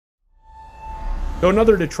So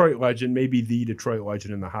another Detroit legend, maybe the Detroit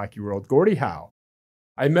legend in the hockey world, Gordie Howe.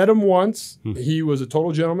 I met him once. He was a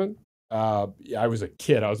total gentleman. I was a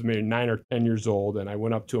kid. I was maybe 9 or 10 years old, and I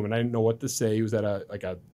went up to him, and I didn't know what to say. He was at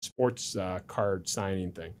a sports card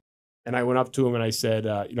signing thing, and I went up to him and I said,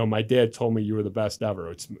 my dad told me you were the best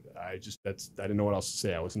ever. I didn't know what else to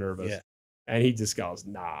say. I was nervous. Yeah. And he just goes,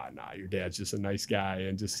 nah, your dad's just a nice guy,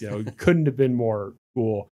 and just couldn't have been more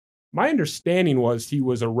cool. My understanding was he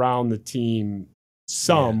was around the team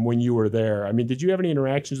when you were there. I mean, did you have any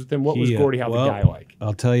interactions with him? What was Gordie Howe the guy like?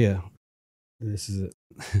 I'll tell you, this is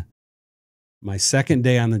it. My second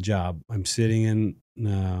day on the job. I'm sitting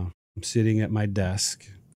at my desk.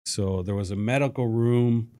 So there was a medical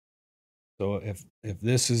room. So if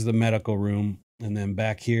this is the medical room, and then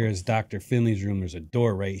back here is Dr. Finley's room, there's a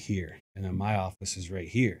door right here, and then my office is right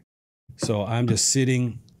here. So I'm just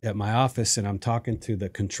sitting at my office, and I'm talking to the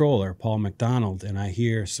controller, Paul McDonald, and I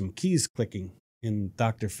hear some keys clicking in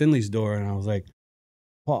Dr. Finley's door, and I was like,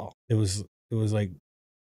 Paul, it was like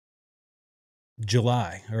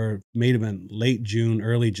July, or may have been late June,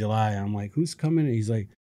 early July. I'm like, who's coming? And he's like,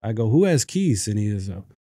 I go, who has keys? And he is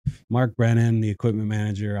Mark Brennan, the equipment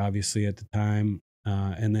manager, obviously at the time.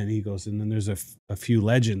 And then he goes, and then there's a few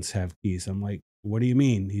legends have keys. I'm like, what do you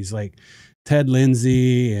mean? He's like, Ted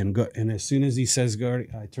Lindsay. And as soon as he says Gordie,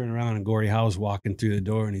 I turn around and Gordie Howe's walking through the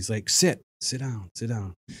door, and he's like, sit down.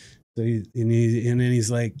 So and then he's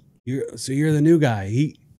like, you're the new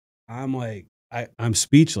guy. I'm like, I'm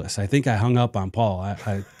speechless. I think I hung up on Paul.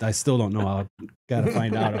 I still don't know. I'll got to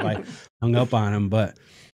find out if I hung up on him, but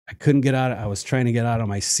I couldn't get out. I was trying to get out of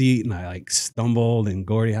my seat, and I stumbled, and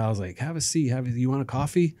Gordie Howe was like, have a seat. You want a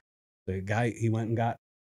coffee? The guy, he went and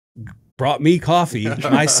brought me coffee.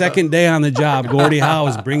 My second day on the job, Gordie Howe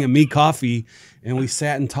was bringing me coffee, and we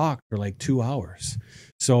sat and talked for like 2 hours.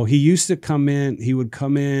 So he used to come in. He would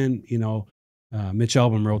come in, Mitch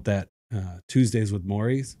Albom wrote that Tuesdays with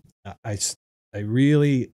Maury's. I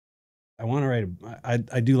want to write.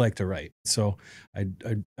 I do like to write, so I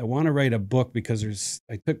want to write a book because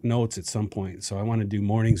I took notes at some point. So I want to do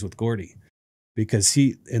Mornings with Gordie, because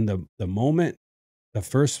he, in the moment the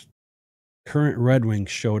first current Red Wing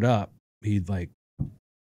showed up, he'd like,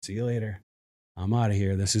 see you later, I'm out of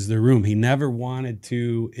here. This is the room. He never wanted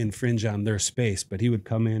to infringe on their space, but he would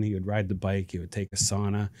come in, he would ride the bike, he would take a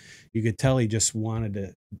sauna. You could tell he just wanted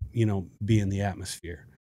to, be in the atmosphere.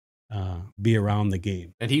 Be around the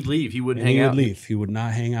game, and he'd leave. He wouldn't hang out. He would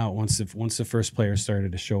not hang out once the first player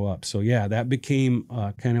started to show up. So yeah, that became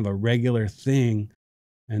kind of a regular thing.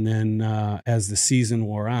 And then as the season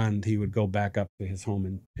wore on, he would go back up to his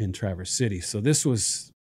home in Traverse City. So this was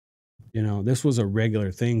a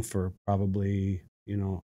regular thing for probably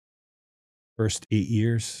first 8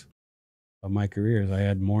 years of my career. I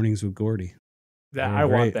had Mornings with Gordie. I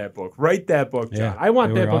want that book. Write that book, John. Yeah, I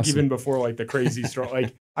want that book awesome. Even before like the crazy story.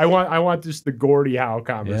 Like I want just the Gordie Howe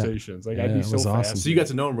conversations. Yeah. Like I'd be so fast. Awesome. So you got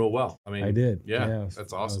to know him real well. I mean, I did. Yeah,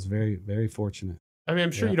 that's awesome. I was very, very fortunate. I mean,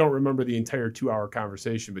 I'm sure you don't remember the entire 2-hour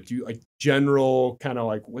conversation, but do you like general kind of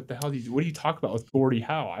like what do you talk about with Gordie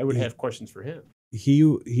Howe? I would have questions for him.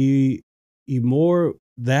 He more,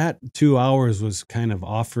 that 2 hours was kind of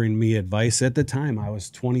offering me advice. At the time, I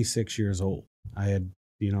was 26 years old. I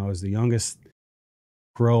was the youngest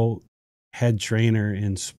pro head trainer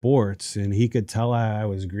in sports, and he could tell I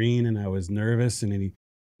was green and I was nervous, and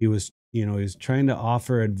he was he was trying to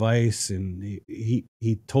offer advice, and he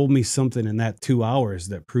told me something in that 2 hours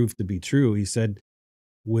that proved to be true. He said,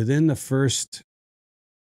 within the first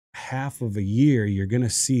half of a year, you're going to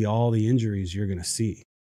see all the injuries you're going to see.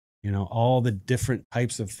 All the different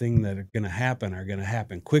types of things that are going to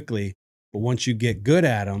happen quickly. But once you get good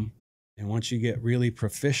at them, and once you get really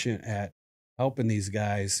proficient at helping these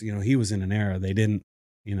guys, he was in an era they didn't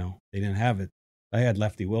have it. I had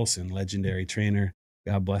Lefty Wilson, legendary trainer,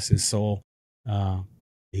 God bless his soul.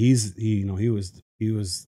 He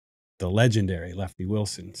was the legendary Lefty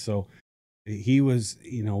Wilson. So he was,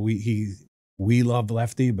 we loved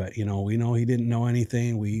Lefty, but we know he didn't know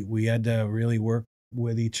anything. We had to really work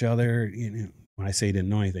with each other. When I say he didn't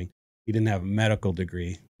know anything, he didn't have a medical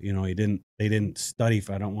degree. They didn't study.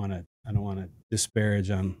 I don't want to disparage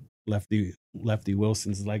on Lefty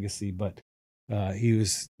Wilson's legacy, but he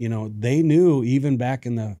was, they knew even back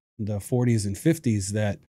in the 40s and 50s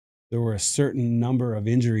that there were a certain number of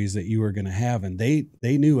injuries that you were going to have, and they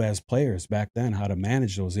knew as players back then how to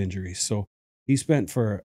manage those injuries. So he spent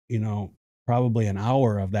for probably an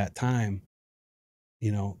hour of that time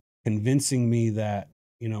convincing me that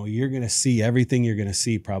you're going to see everything you're going to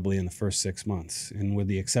see probably in the first 6 months, and with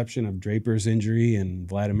the exception of Draper's injury and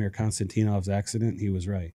Vladimir Konstantinov's accident, he was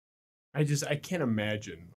right. I can't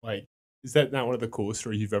imagine, like, Is that not one of the coolest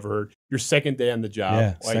stories you've ever heard? Your second day on the job.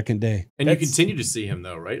 Yeah, second day. And you continue to see him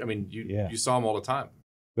though, right? I mean, you saw him all the time.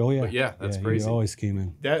 Oh yeah. But yeah, that's crazy. He always came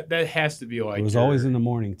in. That has to be like it was always in the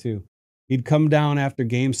morning too. He'd come down after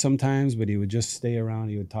games sometimes, but he would just stay around.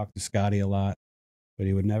 He would talk to Scotty a lot, but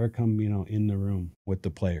he would never come, in the room with the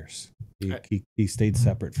players. He stayed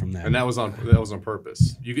separate from that. And that was on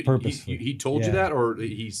purpose. He told you that, or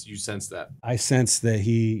you sensed that? I sensed that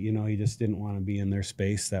he just didn't want to be in their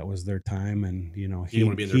space. That was their time, and he didn't want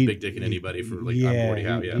to be in there big dicking anybody for like Gordie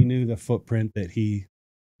Howe. He knew the footprint that he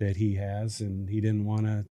has, and he didn't want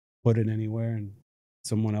to put it anywhere in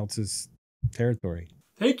someone else's territory.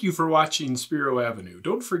 Thank you for watching Spiro Avenue.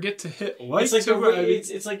 Don't forget to hit like.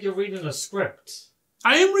 It's like you're reading a script.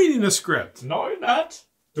 I am reading a script. No, you're not.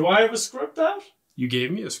 Do I have a script out? You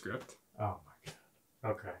gave me a script. Oh my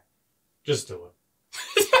god. Okay. Just do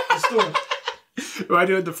it. Just do it. Am I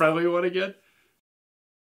doing the friendly one again?